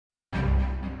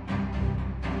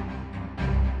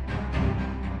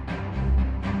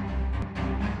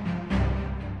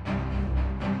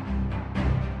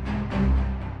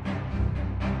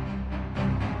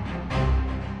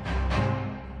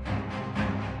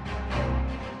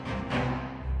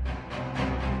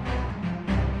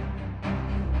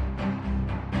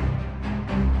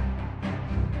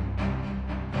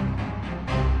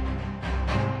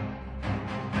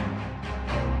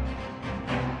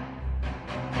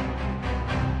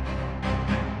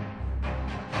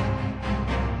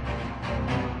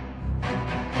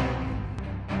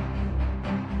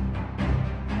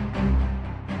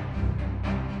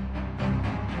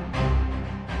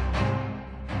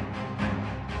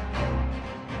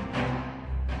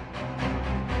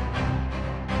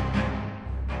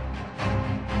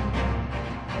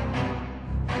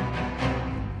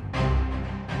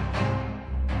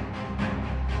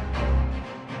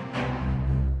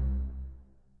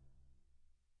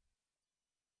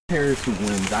cares who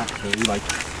wins, actually. Like,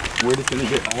 we're just gonna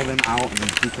get all them out and then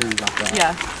who cares about that?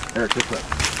 Yeah. Eric, just look.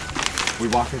 We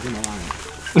walk us in the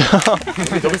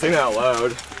line. Don't say that out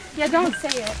loud. Yeah, don't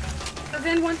say it. But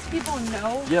then once people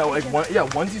know. Yeah, like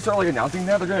once you start like announcing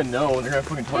that, they're gonna know and they're gonna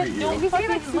fucking target you. Don't be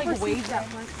like wave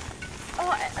that much.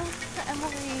 Oh,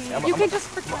 Emily. Yeah, you can just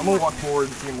pretend. I'm gonna walk forward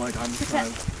and seem like I'm just kind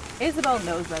of. Isabel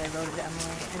knows that I voted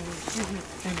Emily, and she's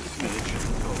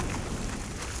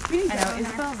I know,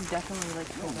 Isabel's definitely like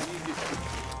told me.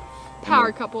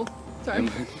 Power couple. Sorry.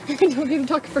 I told you to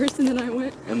talk first and then I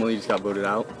went. Emily just got voted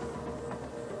out.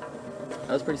 That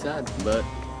was pretty sad, but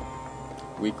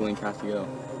weak link has to go.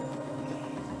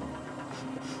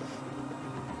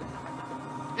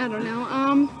 I don't know.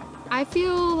 I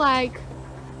feel like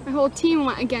my whole team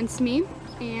went against me,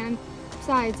 and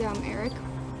besides, Eric.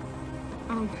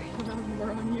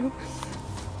 We're on you.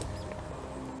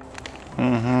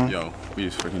 Yo, we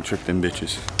just freaking tricked them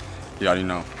bitches. You already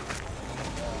know.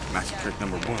 Master trick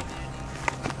number 1.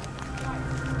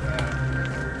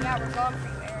 Yeah, we're going for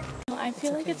you, Eric. I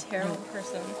feel like a terrible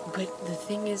person. But the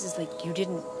thing is like you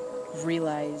didn't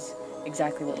realize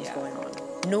exactly what was going on.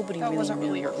 Nobody really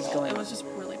knew what was going on. It was just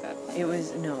really bad. It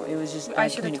was just I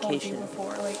bad should have told you communication.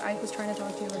 before. Like, I was trying to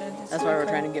talk to you, but That's why we're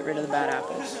trying to get rid of the bad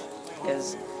apples.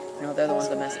 Because, you know, they're the ones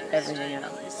that mess everything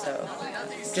up. So,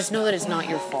 just know that it's not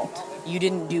your fault. You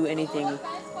didn't do anything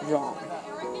wrong.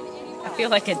 I feel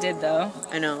like it did, though.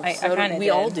 I know. I So kinda we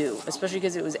did. all do. Especially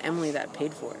because it was Emily that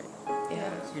paid for it.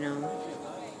 Yeah. You know?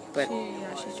 But,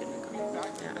 She shouldn't have come.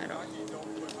 yeah, I don't.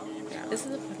 Yeah. This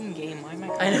is a fucking game. Why am I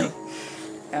I know. crying?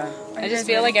 Yeah. I just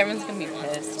feel like everyone's gonna be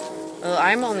pissed. Well,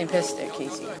 I'm only pissed at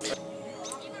Casey.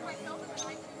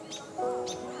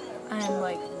 I'm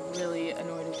like really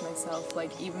annoyed with myself.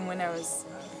 Like even when I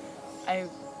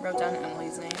wrote down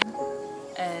Emily's name,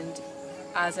 and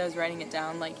as I was writing it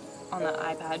down, like on the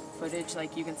iPad footage,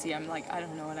 like you can see I'm like, I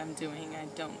don't know what I'm doing. I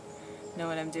don't know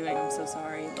what I'm doing. I'm so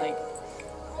sorry. Like,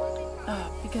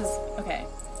 because, okay,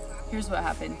 here's what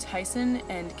happened. Tyson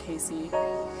and Casey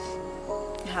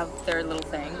have their little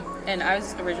thing, and I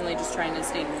was originally just trying to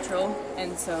stay neutral,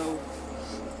 and so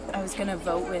I was gonna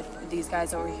vote with these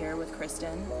guys over here with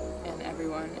Kristen and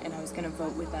everyone, and I was gonna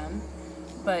vote with them,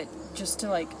 but just to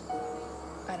like,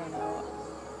 I don't know,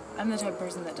 I'm the type of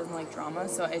person that doesn't like drama,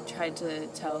 so I tried to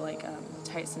tell like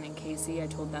Tyson and Casey, I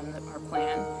told them that our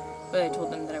plan, but I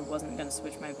told them that I wasn't gonna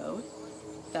switch my vote,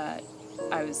 that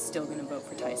I was still gonna vote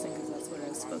for Tyson because that's what I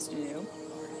was supposed to do.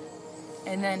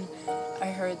 And then I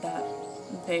heard that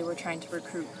they were trying to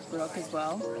recruit Brooke as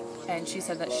well, and she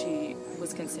said that she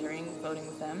was considering voting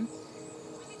with them.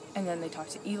 And then they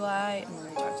talked to Eli, and then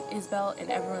they talked to Isabel, and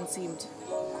everyone seemed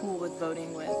cool with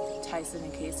voting with Tyson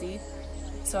and Casey.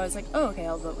 So I was like, oh, okay,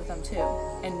 I'll vote with them too.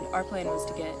 And our plan was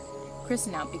to get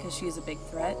Kristen out because she's a big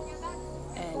threat,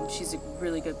 and she's a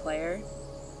really good player,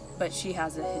 but she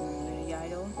has a hidden immunity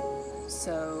idol.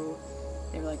 So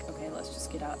they were like, okay, let's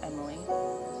just get out Emily,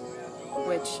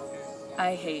 which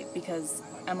I hate because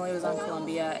Emily was on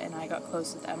Columbia and I got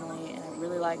close with Emily and I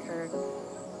really like her,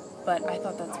 but I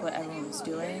thought that's what everyone was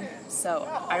doing. So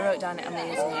I wrote down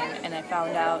Emily's name and I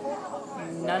found out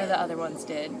none of the other ones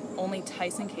did. Only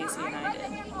Tyson, Casey, and I did.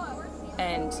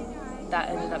 And that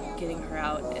ended up getting her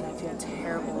out, and I feel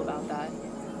terrible about that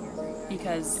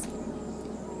because,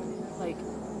 like,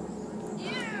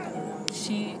 I don't know,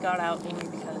 she got out only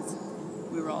because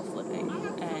we were all flipping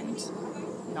and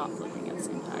not flipping at the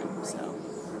same time, so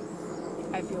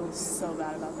I feel so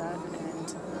bad about that,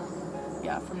 and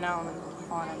yeah, from now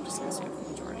on I'm just gonna stay with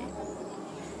the majority.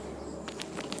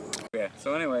 Okay,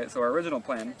 so anyway, so our original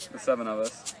plan, the 7 of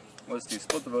us, was to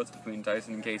split the votes between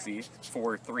Tyson and Casey,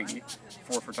 4-3,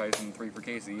 4 for Tyson, 3 for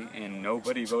Casey, and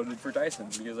nobody voted for Tyson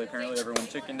because apparently everyone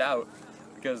chickened out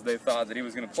because they thought that he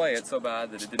was going to play it so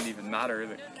bad that it didn't even matter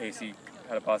that Casey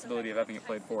had a possibility of having it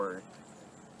played for her.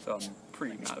 So I'm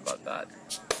pretty mad about that.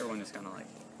 Everyone just kind of like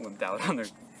wimped out on their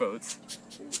votes.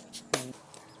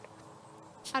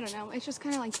 I don't know. It's just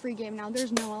kind of like free game now.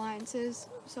 There's no alliances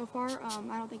so far.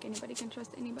 I don't think anybody can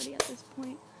trust anybody at this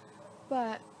point.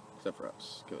 But Except for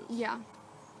us, because yeah,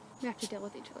 we have to deal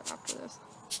with each other after this.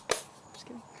 Just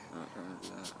kidding.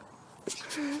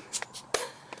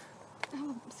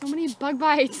 Oh, so many bug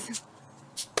bites.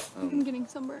 I'm getting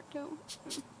sunburned too.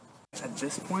 At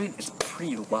this point, it's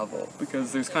pretty level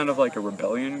because there's kind of like a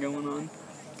rebellion going on.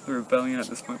 The rebellion at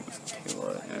this point was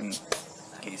Kayla and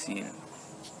Casey and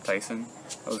Tyson.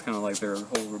 That was kind of like their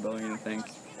whole rebellion thing.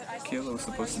 Kayla was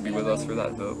supposed to be with us for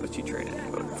that vote, but she traded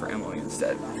and voted for Emily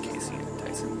instead with Casey and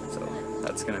Tyson. So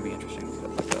that's going to be interesting.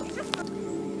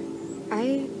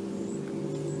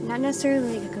 Not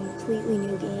necessarily like a completely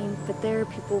new game, but there are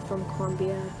people from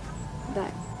Columbia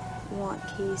that want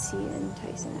Casey and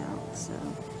Tyson out, so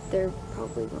they're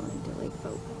probably willing to like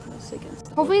vote us against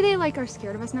them. Hopefully they like are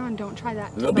scared of us now and don't try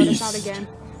that to vote us out again.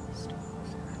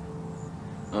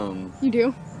 You You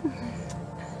do?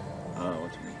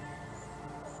 what you mean?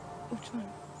 Which one?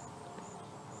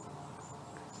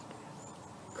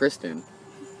 Kristen.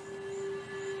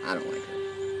 I don't like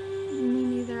her. Me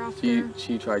neither. After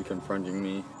She tried confronting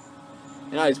me,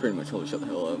 and I just pretty much told her to shut the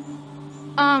hell up.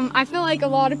 I feel like a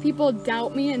lot of people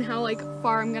doubt me and how like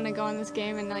far I'm gonna go in this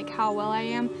game and like how well I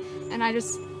am, and I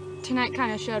just tonight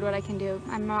kind of showed what I can do.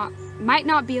 Might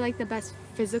not be like the best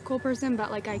physical person, but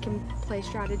like I can play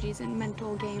strategies and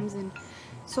mental games and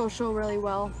social really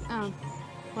well.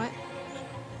 What?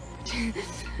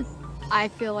 I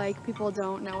feel like people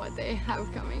don't know what they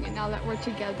have coming, and now that we're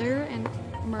together and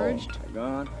merged, Oh my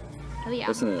god. hell yeah.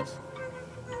 Listen to this.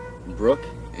 Brooke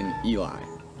and Eli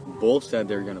both said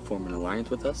they were going to form an alliance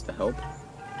with us to help,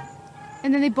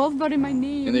 And then they both voted my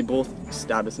name. and they both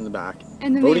stabbed us in the back.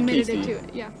 And then they voted admitted Casey, it to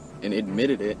it, yeah. and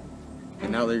admitted it,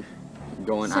 and now they're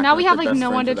going. So now we have they're like best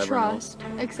no one friends to with everyone else.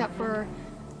 trust except for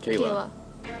Kayla.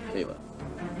 Kayla.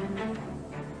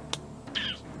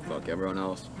 Fuck everyone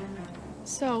else.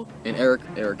 So And Eric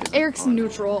is Eric's on.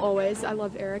 neutral always. I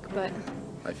love Eric, but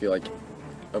I feel like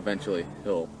eventually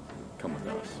he'll come with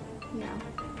us, yeah.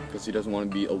 because he doesn't want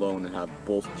to be alone and have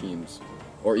both teams,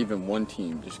 or even one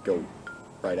team, just go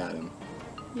right at him.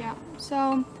 Yeah.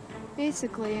 So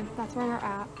basically that's where we're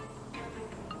at.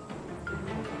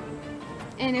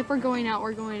 And if we're going out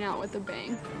with a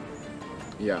bang.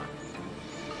 Yeah.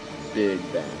 Big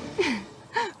bang.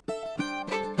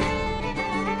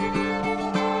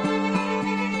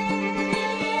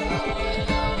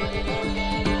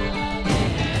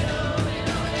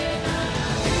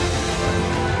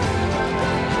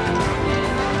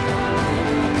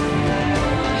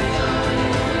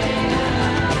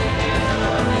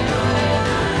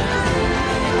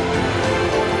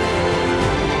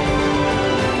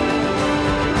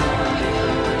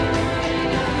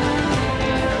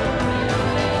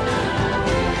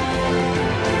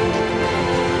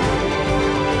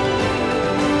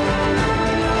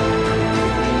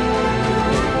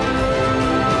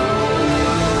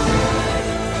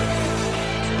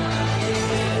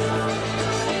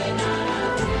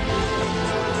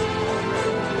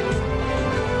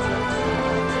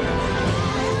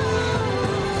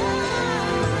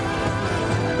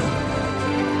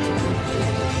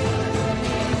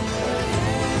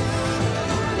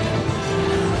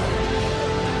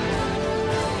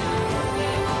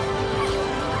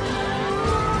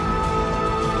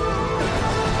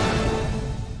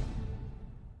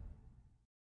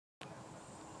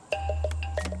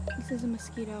 This is a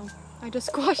mosquito. I just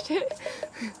squashed it.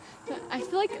 I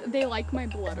feel like they like my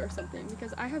blood or something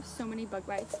because I have so many bug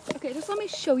bites. Okay, just let me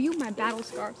show you my battle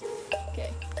scars. Okay,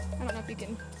 I don't know if you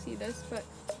can see this, but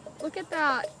look at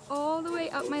that. All the way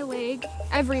up my leg.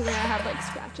 Everywhere I have like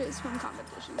scratches from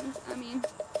competitions. I mean,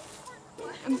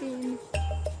 I'm being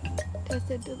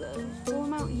tested to the full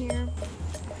amount here.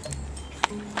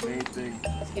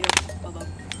 Mosquito. Elbow.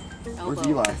 Where's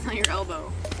Eli? That's not your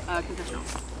elbow. Confessional.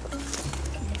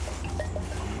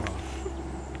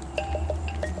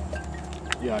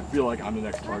 Yeah, I feel like I'm the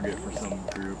next target for some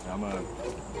group.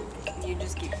 You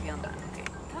just keep feeling that. Okay.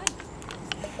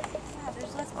 Yeah,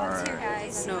 there's less bugs Alright. here,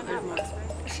 guys. No, there's more.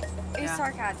 It's Yeah.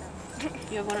 sarcasm.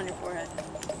 You have one on your forehead.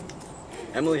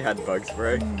 Emily had bug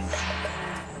spray.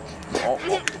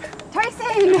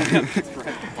 Tyson!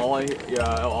 all I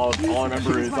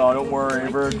remember is, oh, don't worry,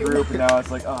 we're a group, and now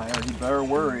it's like, oh, yeah, you better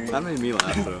worry. That made me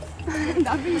laugh though.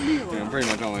 That made me Yeah, I'm pretty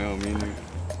much on my own. Me and you.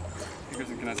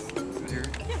 Can I sit here?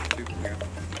 Yeah.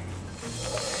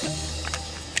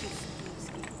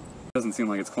 Doesn't seem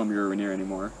like it's Columbia or Rainier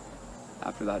anymore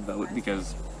after that vote,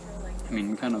 because I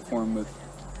mean we kind of formed with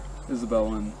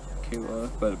Isabel and Kayla,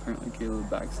 but apparently Kayla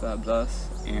backstabs us,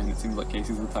 and it seems like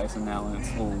Casey's with Tyson now, and it's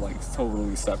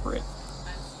totally separate.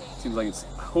 It seems like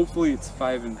hopefully it's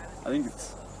 5 and I think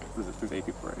there's 8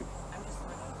 people, right?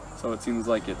 So it seems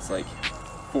like it's like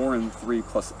 4 and 3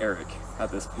 plus Eric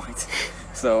at this point.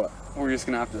 So we're just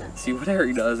gonna have to see what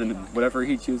Eric does, and whatever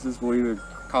he chooses will either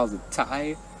cause a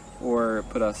tie or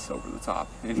put us over the top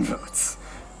in votes.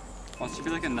 Wants to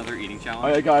be like another eating challenge.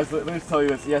 Alright guys, let me just tell you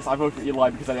this. Yes, I voted for Eli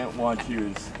because I didn't want to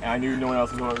choose. And I knew no one else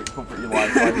was going to vote for Eli.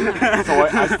 So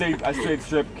I stayed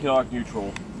strict, chaotic,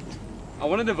 neutral. I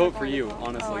wanted to vote for you,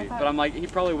 honestly, but I'm like, he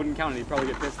probably wouldn't count it. He'd probably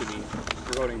get pissed at me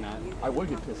for voting that. I would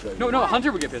get pissed at you. No,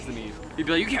 Hunter would get pissed at me. He'd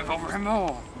be like, you can't vote for him,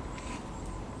 no.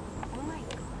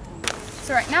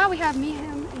 So right now we have me,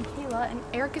 him, and Kayla. Kayla, and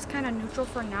Eric is kind of neutral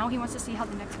for now. He wants to see how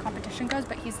the next competition goes,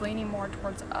 but he's leaning more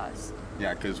towards us.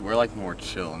 Yeah, because we're like more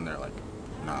chill and they're like,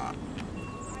 nah.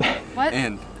 What?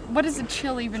 And what does a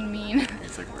chill even mean?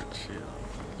 it's like we're chill,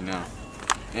 you know?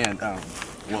 And,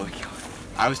 well,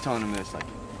 I was telling him this, like,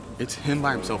 it's him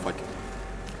by himself, like,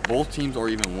 both teams or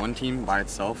even one team by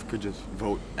itself could just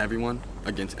vote everyone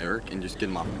against Eric and just get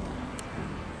him off.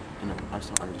 You know, I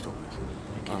already told him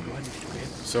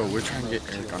this. So we're trying to get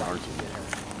Eric on our team.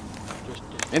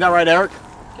 Ain't that right, Eric?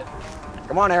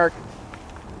 Come on, Eric.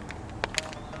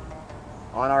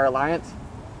 On our alliance?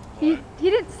 He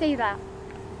didn't say that.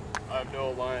 I have no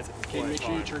alliance at this point. Make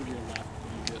sure you turn to your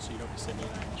left so you don't be sitting in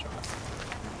the shot.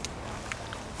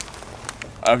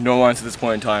 I have no alliance at this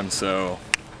point in time, so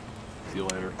see you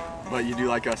later. But you do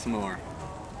like us more.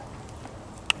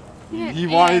 He He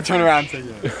wanted to turn around and say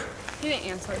yes. He didn't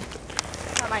answer.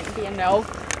 That might be a no.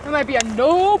 That might be a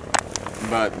nope.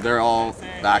 But they're all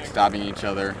backstabbing each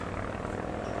other.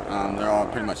 They're all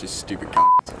pretty much just stupid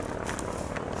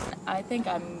cunts. I think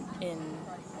I'm in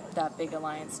that big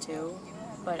alliance too,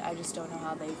 but I just don't know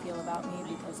how they feel about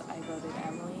me because I voted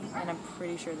Emily, and I'm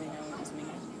pretty sure they know it was me.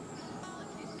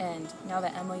 And now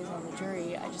that Emily's on the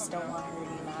jury, I just don't want her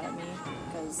to be mad at me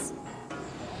because,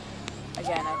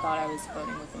 again, I thought I was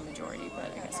voting with the majority, but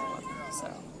I guess I wasn't,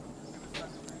 so.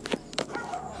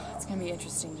 It's gonna be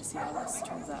interesting to see how this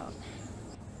turns out.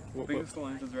 The biggest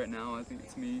alliances right now, I think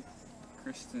it's me,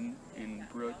 Kristen, and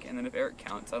Brooke, and then if Eric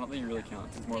counts, I don't think he really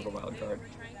counts. He's more of a wild card.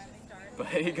 But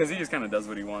because he just kind of does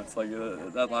what he wants. Like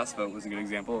that last vote was a good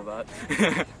example of that.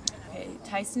 Okay,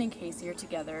 Tyson and Casey are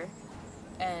together,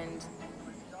 and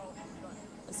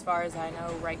as far as I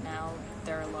know, right now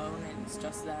they're alone and it's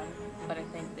just them. But I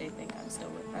think they think I'm still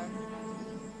with them.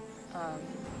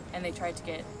 And they tried to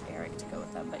get Eric to go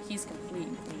with them, but he's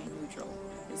completely neutral,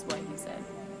 is what he said.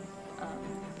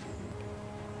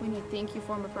 When you think you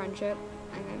form a friendship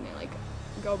and then they like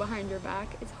go behind your back,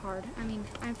 it's hard. I mean,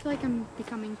 I feel like I'm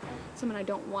becoming someone I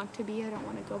don't want to be. I don't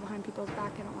want to go behind people's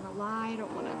back. I don't want to lie. I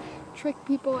don't want to trick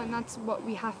people, and that's what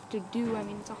we have to do. I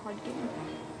mean, it's a hard game.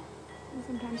 And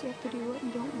sometimes you have to do what you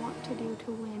don't want to do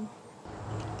to win.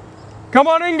 Come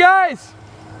on in, guys!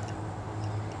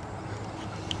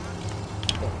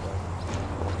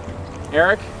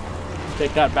 Eric,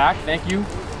 take that back. Thank you.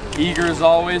 Eager as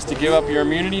always to give up your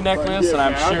immunity necklace, and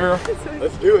I'm sure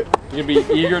Let's do it. you'll be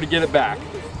eager to get it back.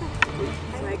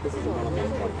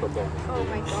 Oh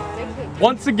my god.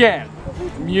 Once again,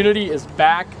 immunity is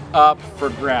back up for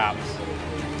grabs.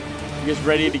 You guys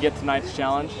ready to get tonight's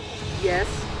challenge? Yes.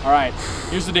 All right,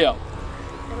 here's the deal.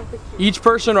 Each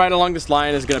person right along this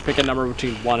line is going to pick a number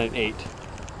between 1 and 8.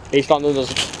 Based on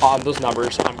those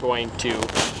numbers, I'm going to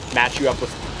match you up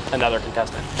with another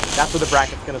contestant. That's where the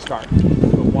bracket's going to start.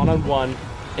 We'll go one-on-one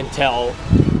until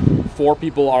 4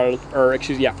 people are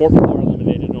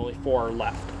eliminated and only 4 are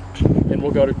left. Then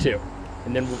we'll go to 2.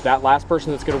 And then that last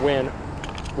person that's going to win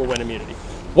will win immunity.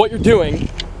 What you're doing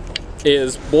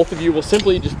is both of you will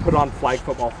simply just put on flag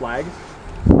football flags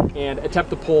and attempt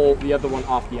to pull the other one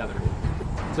off the other.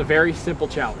 It's a very simple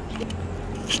challenge.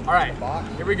 All right,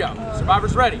 here we go.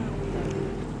 Survivors ready?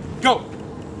 Go!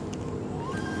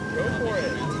 Go for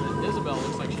it. Isabel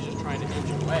looks like she's just trying to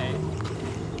inch away.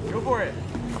 Go for it.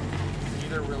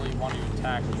 Neither really want to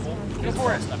attack. Go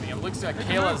for it. I mean, it looks like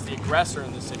Kayla is the aggressor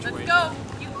in this situation. Let's go.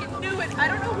 You can do it. I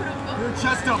don't know who to go. Your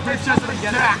chest up, and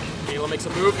get back. Kayla makes a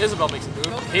move. Isabel makes a move.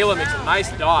 Kayla makes a nice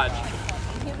dodge.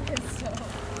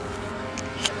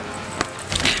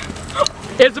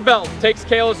 Isabel takes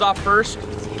Kayla's off first.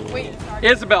 Wait.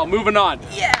 Isabel, moving on.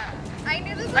 Yeah. I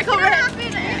knew this was gonna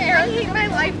happen. I hate my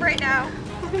life right now.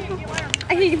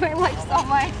 I hate my life so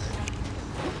much.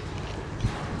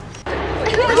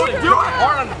 Really do it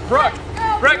hard on Brooke.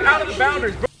 Brooke, out of the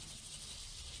boundaries.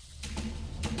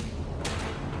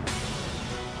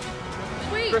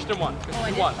 Wait. Kristen won.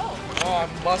 Kristen won. Oh,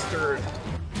 mustard.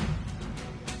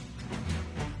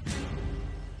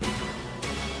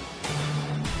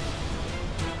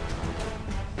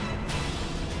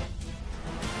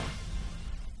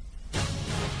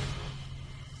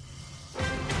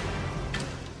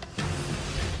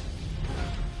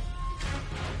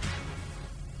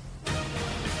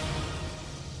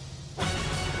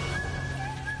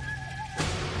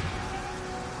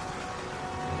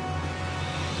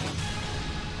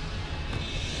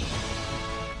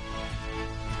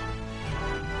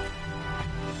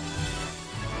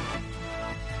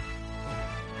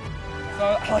 So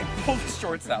I like pulled the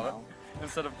shorts out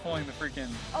instead of pulling the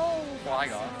freaking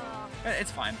flag off.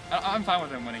 It's fine. I'm fine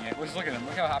with him winning it. Just look at him.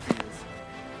 Look how happy he is.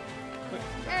 Look.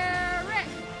 Eric.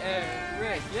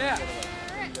 Eric, yeah.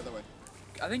 The other way.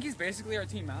 I think he's basically our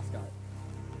team mascot.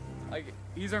 Like,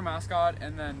 he's our mascot,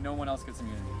 and then no one else gets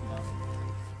immunity, you know?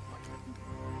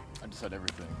 I just said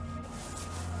everything.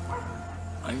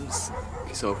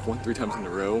 So I've won 3 times in a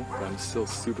row, but I'm still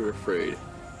super afraid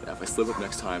that if I slip up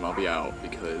next time, I'll be out,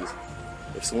 because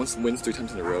if someone wins 3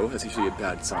 times in a row, that's usually a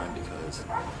bad sign, because,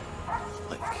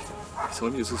 like,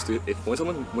 if when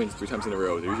someone wins 3 times in a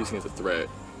row, they're usually seen as a threat.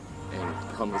 And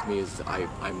the problem with me is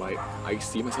I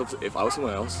see myself, if I was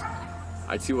someone else,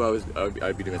 I'd see what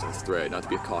I'd be doing as a threat, not to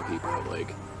be cocky, but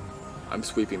like, I'm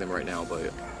sweeping them right now,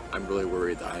 but I'm really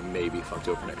worried that I may be fucked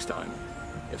over next time.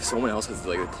 If someone else has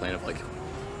like a plan of like,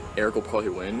 Eric will probably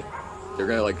win, they're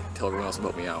gonna like tell everyone else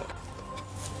about me out.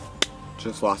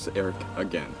 Just lost to Eric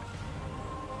again.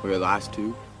 We had last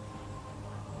 2,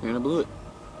 and I blew it.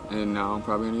 And now I'm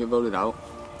probably gonna get voted out.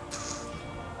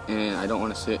 And I don't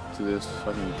want to sit through this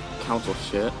fucking council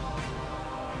shit.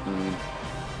 And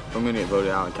if I'm gonna get voted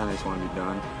out, I kinda just want to be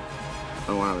done. I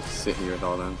don't want to sit here with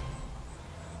all them.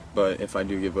 But if I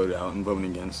do get voted out, I'm voting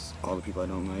against all the people I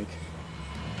don't like.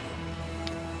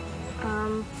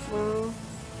 Well,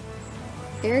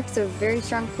 Eric's a very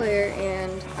strong player,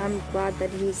 and I'm glad that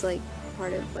he's like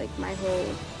part of like my whole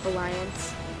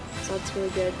alliance. So it's really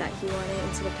good that he won it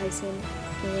instead of Tyson.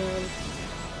 And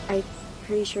I'm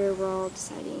pretty sure we're all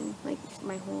deciding, like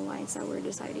my whole alliance, that we're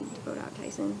deciding to vote out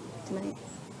Tyson tonight.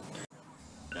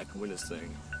 I can win this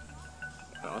thing.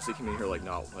 I honestly came in here like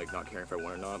not caring if I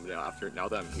won or not. But now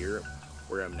that I'm here,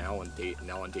 where I'm now on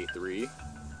day 3,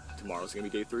 tomorrow's gonna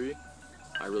be day 3.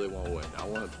 I really want to win. I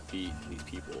want to beat these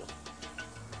people.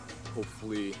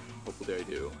 Hopefully I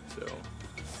do. So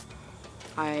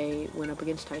I went up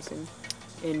against Tyson,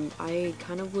 and I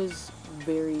kind of was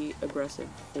very aggressive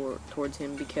towards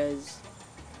him because,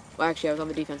 well, actually I was on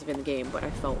the defensive in the game, but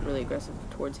I felt really aggressive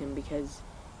towards him because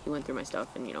he went through my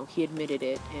stuff, and you know, he admitted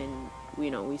it, and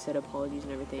we said apologies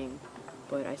and everything,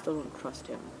 but I still don't trust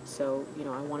him. So, you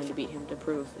know, I wanted to beat him to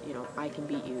prove, you know, I can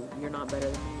beat you. You're not better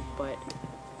than me, but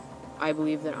I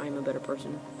believe that I'm a better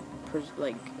person,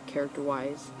 like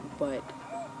character-wise, but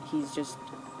he's just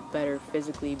better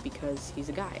physically because he's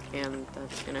a guy, and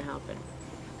that's gonna happen.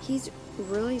 He's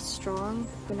really strong,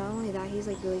 but not only that, he's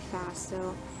like really fast.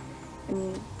 So, I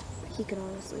mean, he could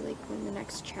honestly like win the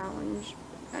next challenge.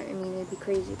 I mean, it'd be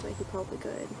crazy, but he probably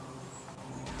could.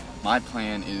 my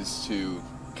plan is to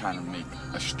kind of make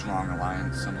a strong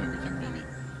alliance, something we can maybe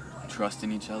trust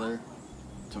in each other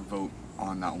to vote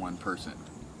on that one person.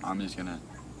 I'm just gonna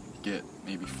get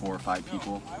maybe 4 or 5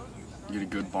 people, get a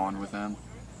good bond with them,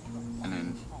 and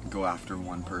then go after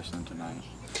one person tonight.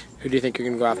 Who do you think you're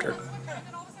gonna go after?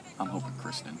 I'm hoping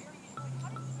Kristen.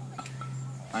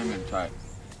 I'm gonna try to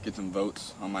get some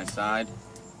votes on my side.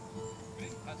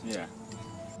 Yeah.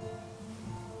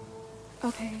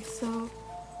 Okay, so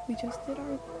we just did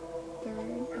our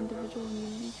 3rd individual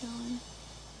immunity challenge.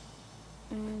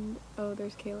 And, oh,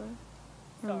 there's Kayla.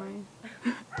 Never mind.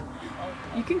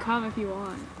 You can come if you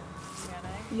want. Can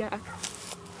I? Yeah.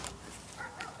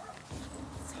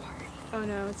 Sorry. Oh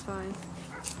no, it's fine.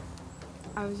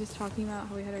 I was just talking about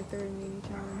how we had our 3rd immunity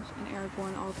challenge and Eric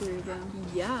won all 3 of them.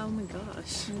 Yeah, oh my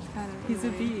gosh. And it's kind of He's a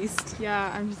annoying. beast.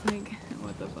 Yeah, I'm just like,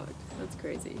 what the fuck? That's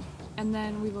crazy. And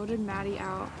then we voted Maddie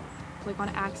out, like on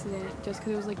accident, just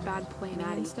because it was like bad planning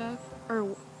Maddie. and stuff.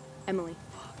 Or Emily.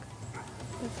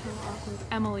 that's so awkward.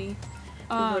 Emily.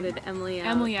 We voted Emily out.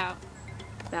 Emily out.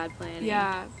 Bad planning.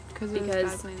 Yeah, because it was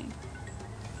bad planning.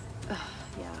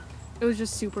 Yeah. It was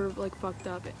just super like fucked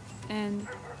up. And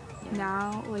Yeah.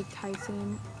 now like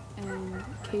Tyson and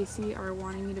Casey are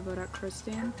wanting me to vote out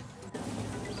Kristen.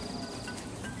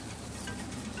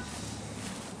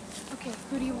 Okay,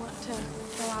 who do you want to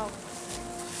go out?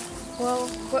 Well,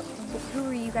 who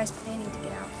are you guys planning to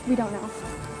get out? We don't know.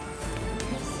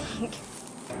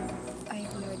 I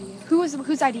have no idea.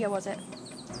 Whose idea was it?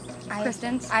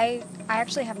 Kristen's? I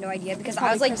actually have no idea because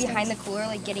I was like behind the cooler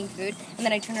like getting food and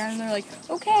then I turned around and they're like,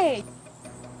 okay.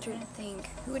 I'm trying to think.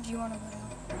 Who would you want to vote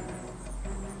out?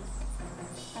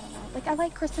 I don't know. Like I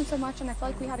like Kristen so much and I feel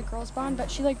like we had a girls bond, but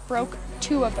she like broke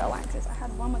 2 of the alliances. I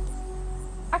had one with,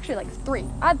 actually like 3.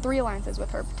 I had 3 alliances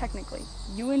with her technically.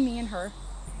 You and me and her.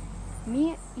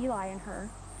 Me, Eli and her,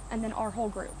 and then our whole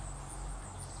group.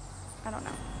 I don't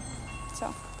know.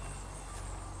 So.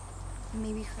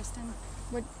 Maybe Kristen.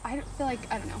 I don't feel like,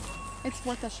 I don't know. It's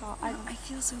worth a shot. I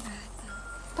feel so bad though.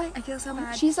 But I feel so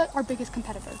bad. she's like our biggest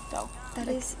competitor though. That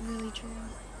is really true.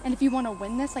 And if you want to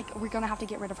win this, like we're gonna have to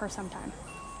get rid of her sometime.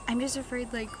 I'm just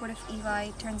afraid like what if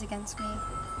Eli turns against me?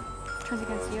 Turns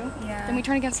against you? Yeah. Then we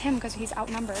turn against him because he's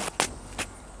outnumbered.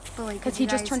 But like, Because he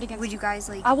just turned against. Would you guys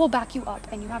like? I will back you up,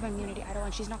 and you have immunity idol,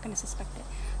 and she's not gonna suspect it.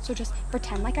 So just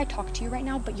pretend like I talk to you right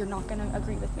now, but you're not gonna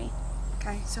agree with me.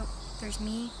 Okay, so there's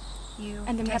me, You.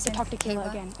 And then we have to Tyson, talk to Kayla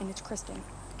again, and it's Kristen.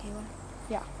 Kayla.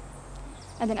 Yeah.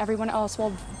 And then everyone else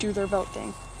will do their vote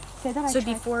thing. Say that I So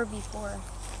tried. before.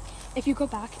 If you go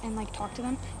back and like talk to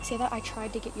them, say that I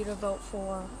tried to get you to vote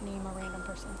for name a random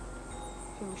person.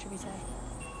 Who should we say?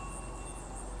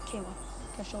 Kayla,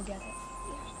 because she'll get it.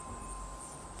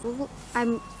 Well,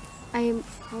 I am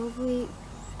probably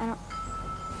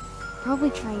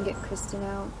try and get Kristen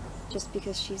out just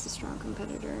because she's a strong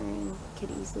competitor and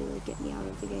could easily like get me out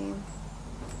of the game.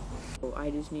 I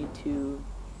just need to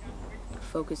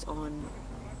focus on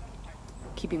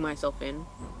keeping myself in,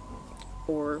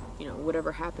 or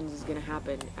whatever happens is gonna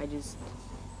happen. I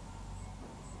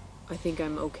think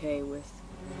I'm okay with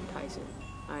Tyson.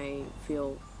 I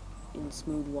feel in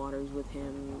smooth waters with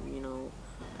him.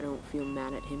 I don't feel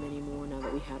mad at him anymore now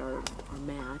that we had our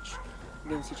match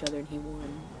against each other and he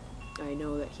won. I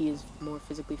know that he is more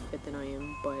physically fit than I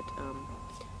am, but I'm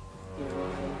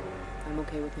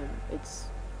okay with him.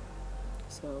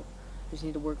 So I just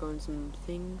need to work on some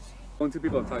things. Only two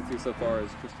people I've talked to so far is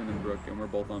Kristen and Brooke, and we're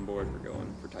both on board for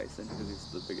going for Tyson because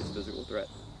he's the biggest physical threat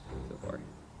so far.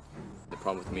 The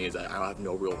problem with me is that I have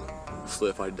no real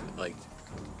solidified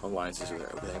alliances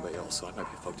with anybody else, so I might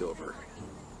be fucked over.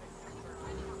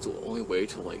 So the only way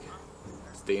to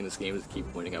stay in this game is to keep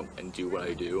winning out and do what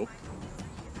I do.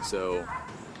 So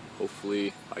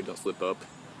hopefully I don't slip up.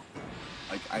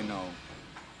 I know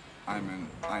I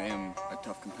am a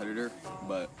tough competitor,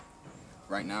 but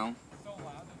right now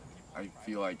I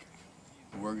feel like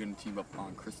we're gonna team up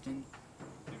on Kristen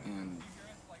and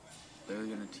they're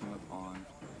gonna team up on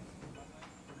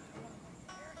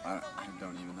I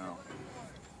don't even know.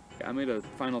 I made a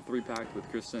final 3-pact with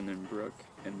Kristen and Brooke,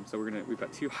 and so we've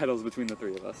got 2 idols between the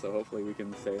 3 of us, so hopefully we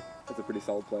can say that's a pretty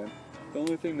solid plan. The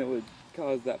only thing that would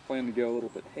cause that plan to go a little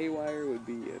bit haywire would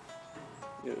be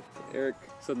if Eric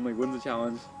suddenly wins a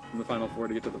challenge in the final 4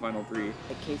 to get to the final 3.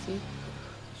 Like Casey,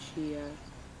 she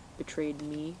betrayed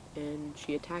me and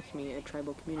she attacked me at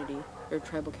tribal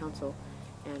council,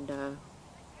 and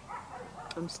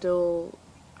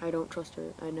I don't trust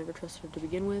her. I never trusted her to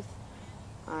begin with.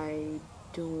 I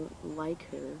don't like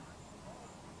her.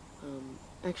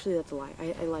 Actually, that's a lie.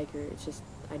 I like her. It's just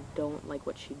I don't like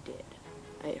what she did.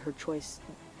 Her choice,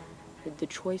 the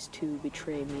choice to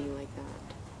betray me like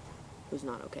that was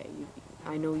not okay.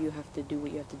 I know you have to do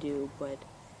what you have to do, but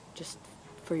just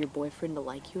for your boyfriend to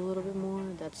like you a little bit more,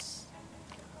 that's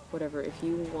whatever. If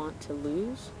you want to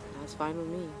lose, that's fine with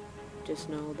me. Just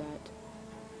know that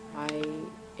I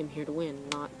am here to win,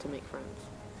 not to make friends.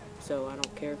 So I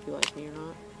don't care if you like me or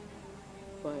not,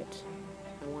 but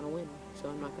I want to win. So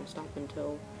I'm not going to stop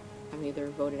until I'm either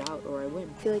voted out or I win.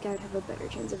 I feel like I would have a better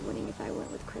chance of winning if I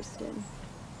went with Kristen.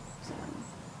 So.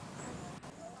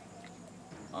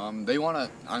 They want to,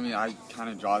 I kind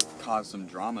of caused some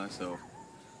drama, so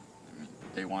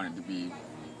they want it to be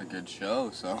a good show,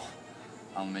 so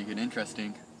I'll make it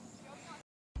interesting.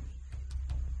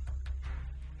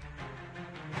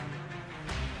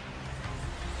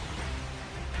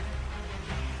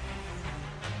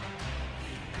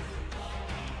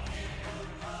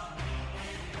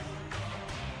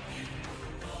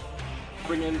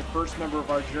 Bring in the first member of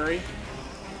our jury,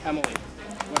 Emily,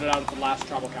 voted out at the last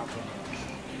tribal council.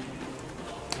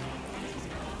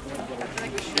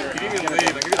 You didn't even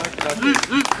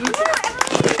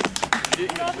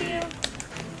leave.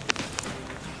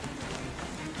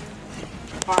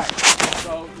 Alright,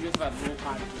 so you guys have had a little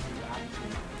time to do that.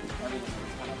 Everything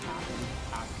that's kind of happened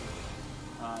after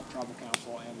tribal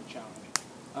council and the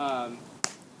challenge.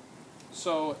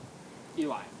 So,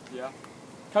 Eli. Yeah?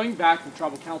 Coming back from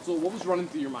tribal council, what was running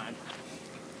through your mind?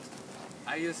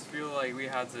 I just feel like we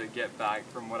had to get back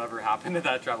from whatever happened at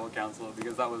that tribal council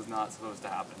because that was not supposed to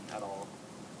happen at all.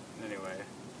 Anyway.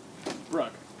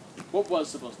 Brooke, what was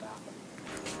supposed to happen?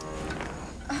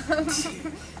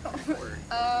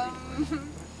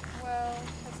 Well,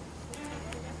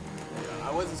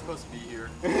 I wasn't supposed to be here.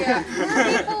 yeah,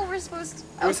 4 people were supposed to.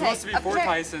 It was supposed to be for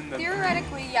Tyson.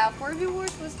 Theoretically, yeah, 4 people were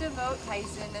supposed to vote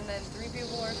Tyson, and then 3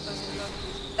 people were supposed to vote.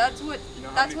 That's what.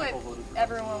 That's what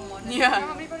everyone wanted. Yeah. You know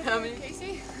how many voted for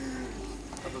Casey?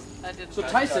 I did. So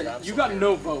Tyson, you got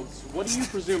no votes. What do you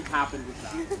presume happened with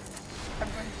that?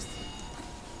 Everyone just.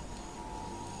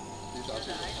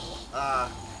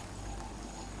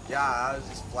 Yeah, I was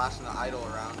just flashing the idol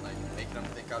around, making them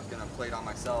think I was gonna play it on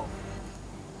myself.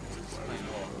 Just playing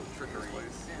a little trickery.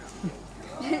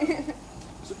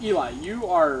 So Eli, you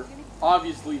are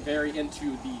obviously very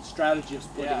into the strategy of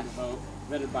splitting the vote,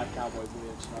 invented by Cowboys.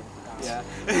 Yeah,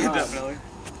 definitely.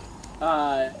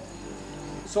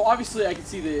 So obviously I can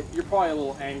see that you're probably a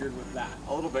little angered with that.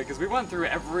 A little bit, because we went through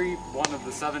every one of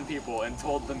the 7 people and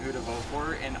told them who to vote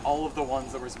for, and all of the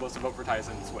ones that were supposed to vote for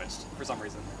Tyson switched for some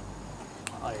reason.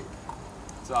 Like,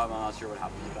 so I'm not sure what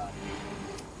happened with that.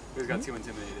 We just got too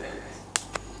intimidated.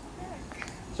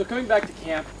 So coming back to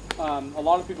camp, a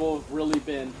lot of people have really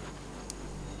been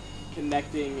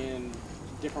connecting in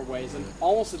different ways, and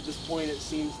almost at this point it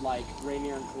seems like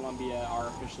Rainier and Columbia are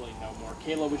officially no more.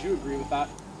 Kayla, would you agree with that?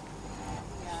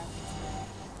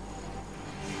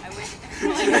 I wish.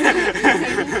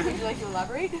 Would you like to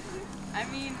elaborate? I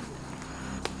mean,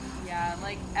 yeah,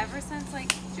 like ever since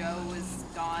like Joe was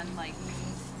gone, like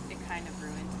it kind of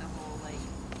ruined the whole like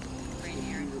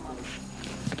Rainier and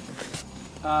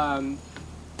Columbia.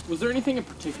 Was there anything in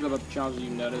particular about the challenges you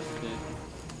noticed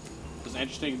that was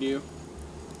interesting to you?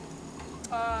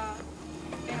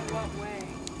 In what way?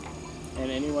 In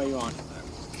any way you want.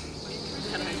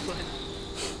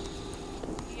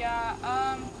 Yeah,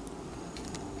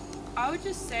 I would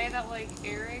just say that like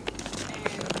Eric and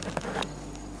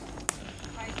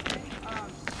Tyson,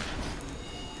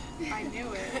 I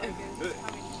knew it, like it was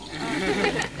coming.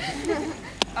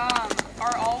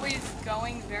 Are always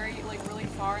going really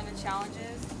far in the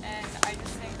challenges, and I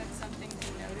just think that's something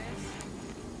to notice.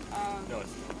 No,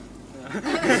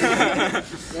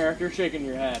 it's Eric, you're shaking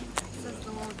your head.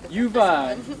 You've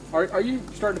are you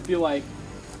starting to feel like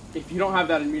if you don't have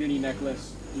that immunity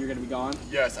necklace, you're gonna be gone?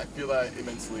 Yes, I feel that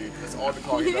immensely. That's all I've been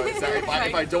talking about. Is that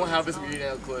if I don't have this immunity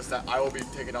necklace, that I will be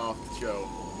taken off the show.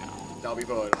 That'll be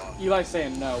voted off. Eli's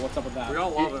saying no. What's up with that? We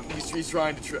all love him. He's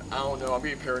trying to. I don't know. I'm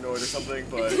being paranoid or something,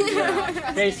 but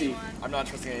Casey. I'm not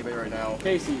trusting anybody right now.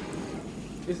 Casey,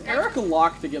 is Eric a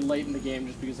lock to get late in the game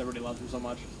just because everybody loves him so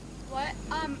much? What?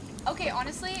 Okay,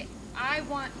 honestly, I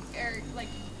want Eric, like,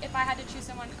 if I had to choose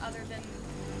someone other than,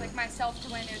 like, myself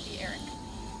to win, it would be Eric.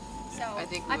 So, I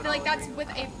think I feel like that's with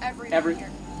everyone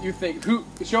here. You think, who,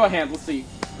 show of hands, let's see,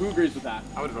 who agrees with that?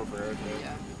 I would vote for Eric.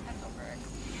 Yeah. I'd go for Eric.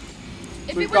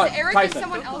 If We've it was got Eric Tyson. and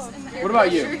someone else in the What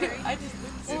about you?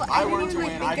 If I were to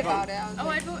win, I'd vote. Oh,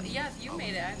 I'd vote. Yeah, if you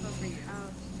made it, I'd vote for you.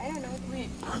 I don't know.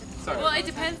 Sorry. Well, it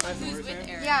depends who's with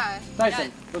Eric. Yeah.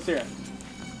 Tyson, let's hear it.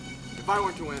 If I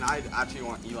were to win, I'd actually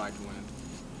want Eli to win.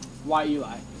 Why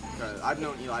Eli? Because I've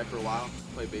known Eli for a while.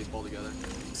 Played baseball together.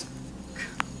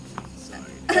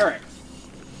 Eric,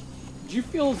 do you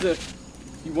feel as if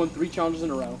you won 3 challenges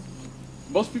in a row?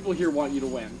 Most people here want you to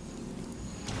win.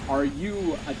 Are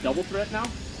you a double threat now?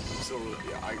 So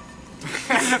yeah,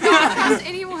 Ask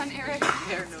anyone, Eric.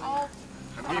 All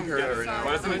I'm being paranoid right now.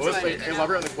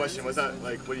 Elaborate on the question. What's that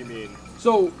like? What do you mean?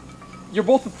 So, you're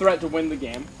both a threat to win the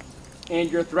game, and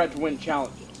you're a threat to win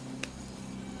challenges.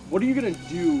 What are you gonna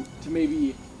do to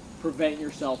maybe prevent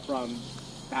yourself from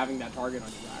having that target on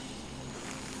your back?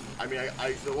 I mean,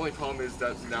 the only problem is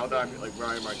that now that I'm like where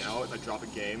I am right now, if I drop a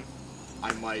game,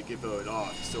 I might get voted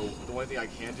off. So the only thing I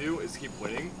can do is keep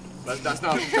winning. But that's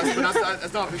not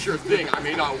for sure thing. I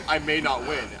may not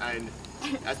win, and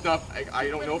that's not. I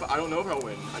don't know if I'll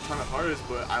win. I try my hardest,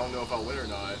 but I don't know if I'll win or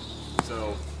not.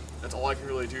 So that's all I can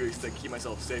really do is to keep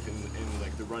myself safe in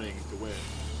like the running to win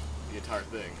the entire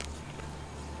thing.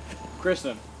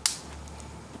 Kristen,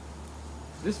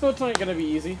 this vote tonight gonna be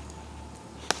easy?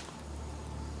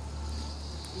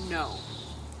 No.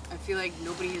 I feel like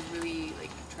nobody has really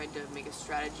tried to make a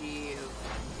strategy of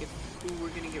who we're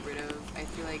gonna get rid of. I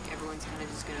feel like everyone's kind of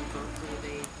just gonna vote for who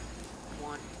they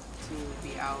want to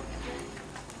be out, and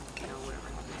then whatever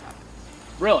happens happens.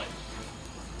 Really?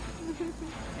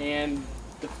 And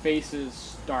the faces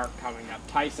start coming up.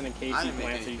 Tyson and Casey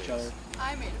glance at each other.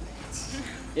 I made a face.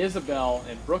 Isabel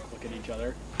and Brooke look at each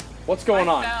other. What's going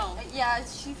on? Fell. Yeah,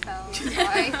 she fell. She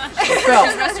Fell.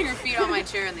 was resting her feet on my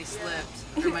chair and they slipped.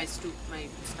 Or my stump.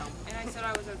 And I said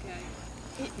I was okay.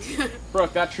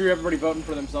 Brooke, that true? Everybody voting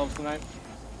for themselves tonight?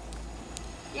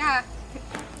 Yeah.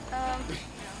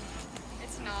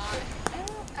 It's not.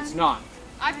 It's not.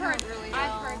 I've heard really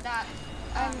I've heard that.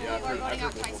 Yeah, People I've are heard voting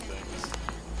out multiple Tyson. things.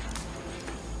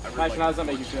 I've heard, Tyson, how does that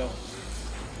make you feel?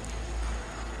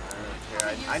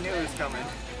 I knew it was coming.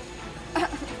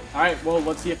 Alright, well,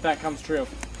 let's see if that comes true.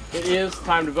 It is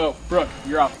time to vote. Brooke,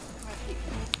 you're up.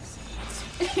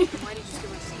 Why did you steal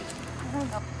my seat?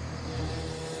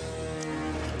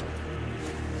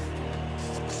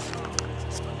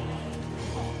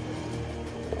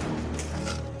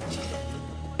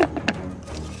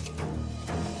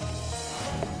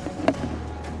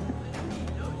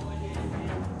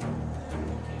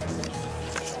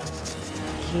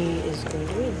 He is going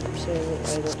to win, so I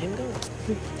let him go.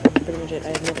 Pretty much it. I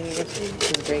have nothing against him.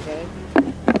 He's a great guy, but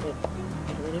I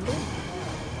let him go.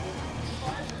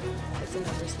 That's the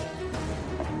numbers thing.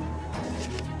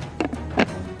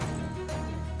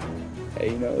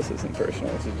 hey, you know, this isn't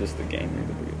personal. This is just the game. You're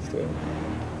the biggest to it.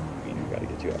 I mean, we gotta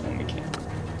get you out when we can.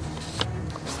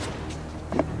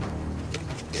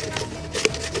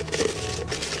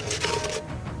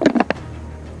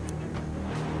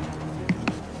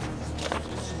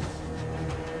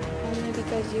 Only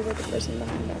because you were the person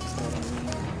behind backstabbing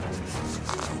me.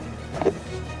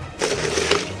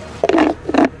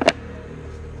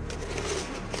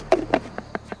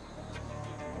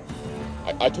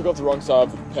 I took off the wrong side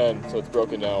of the pen, so it's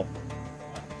broken now.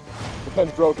 The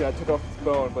pen's broken, I took off its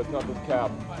bone, but it's not the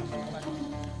cap.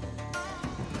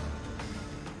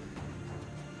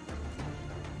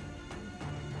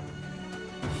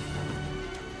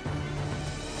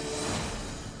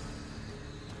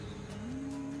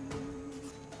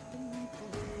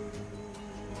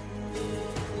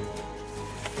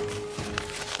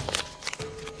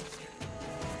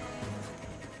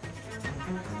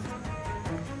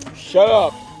 Shut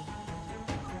up!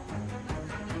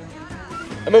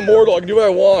 I'm immortal, I can do what I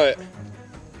want.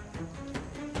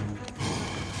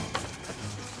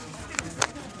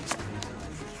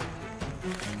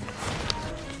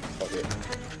 Okay.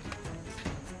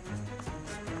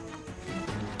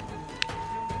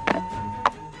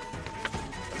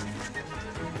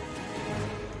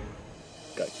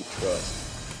 Gotta keep trust.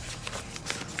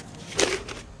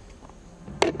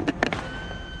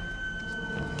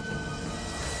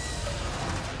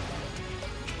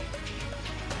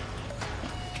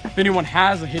 If anyone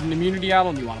has a hidden immunity idol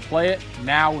and you want to play it,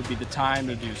 now would be the time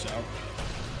to do so.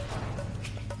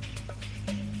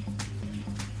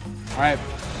 Alright,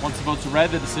 once the votes are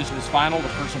read, the decision is final. The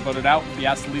person voted out will be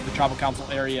asked to leave the tribal council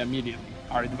area immediately.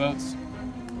 Alright, the votes.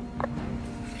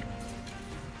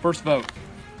 First vote,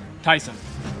 Tyson.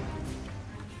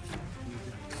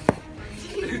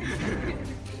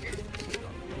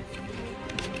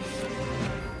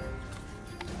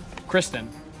 Kristen.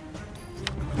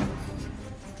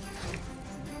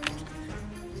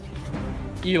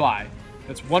 Eli.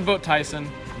 That's 1 vote Tyson,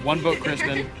 1 vote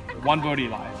Kristen, 1 vote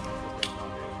Eli.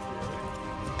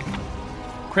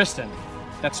 Kristen.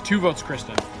 That's 2 votes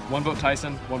Kristen, 1 vote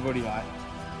Tyson, 1 vote Eli.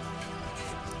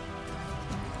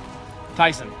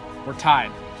 Tyson. We're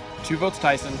tied. 2 votes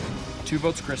Tyson, 2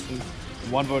 votes Kristen,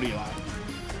 1 vote Eli.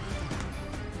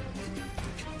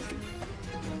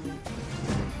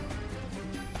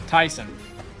 Tyson.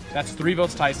 That's 3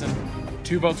 votes Tyson,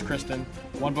 2 votes Kristen,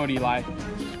 1 vote Eli,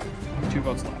 2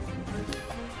 votes left.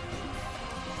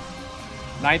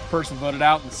 9th person voted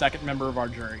out, and the 2nd member of our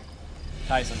jury.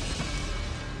 Tyson.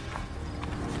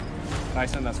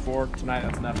 Tyson, that's 4 tonight.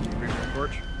 That's enough. You agree with the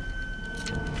torch?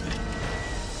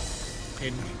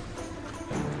 Hayden.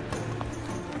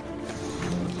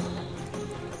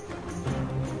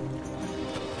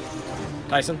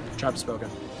 Tyson, tribe spoken.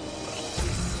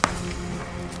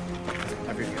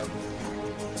 Happy to go.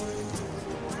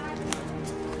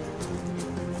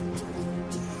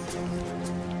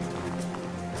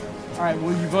 Alright,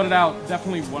 well, you voted out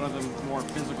definitely one of the more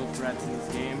physical threats in this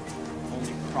game.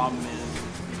 Only problem is,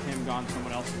 with him gone,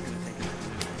 someone else is going to take it.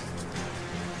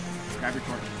 Grab your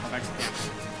torch. I'll back to camp.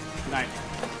 Good night.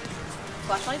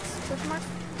 Flashlights? Question mark?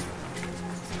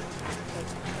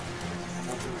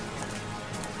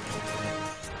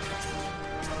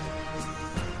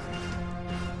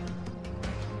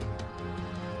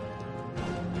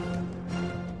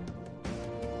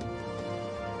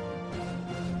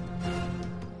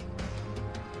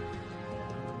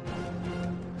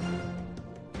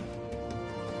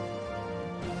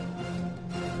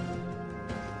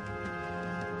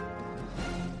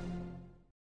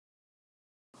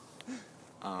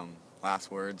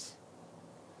 Last words.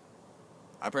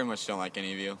 I pretty much don't like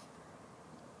any of you.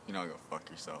 You know, go fuck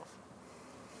yourself.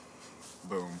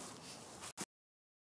 Boom.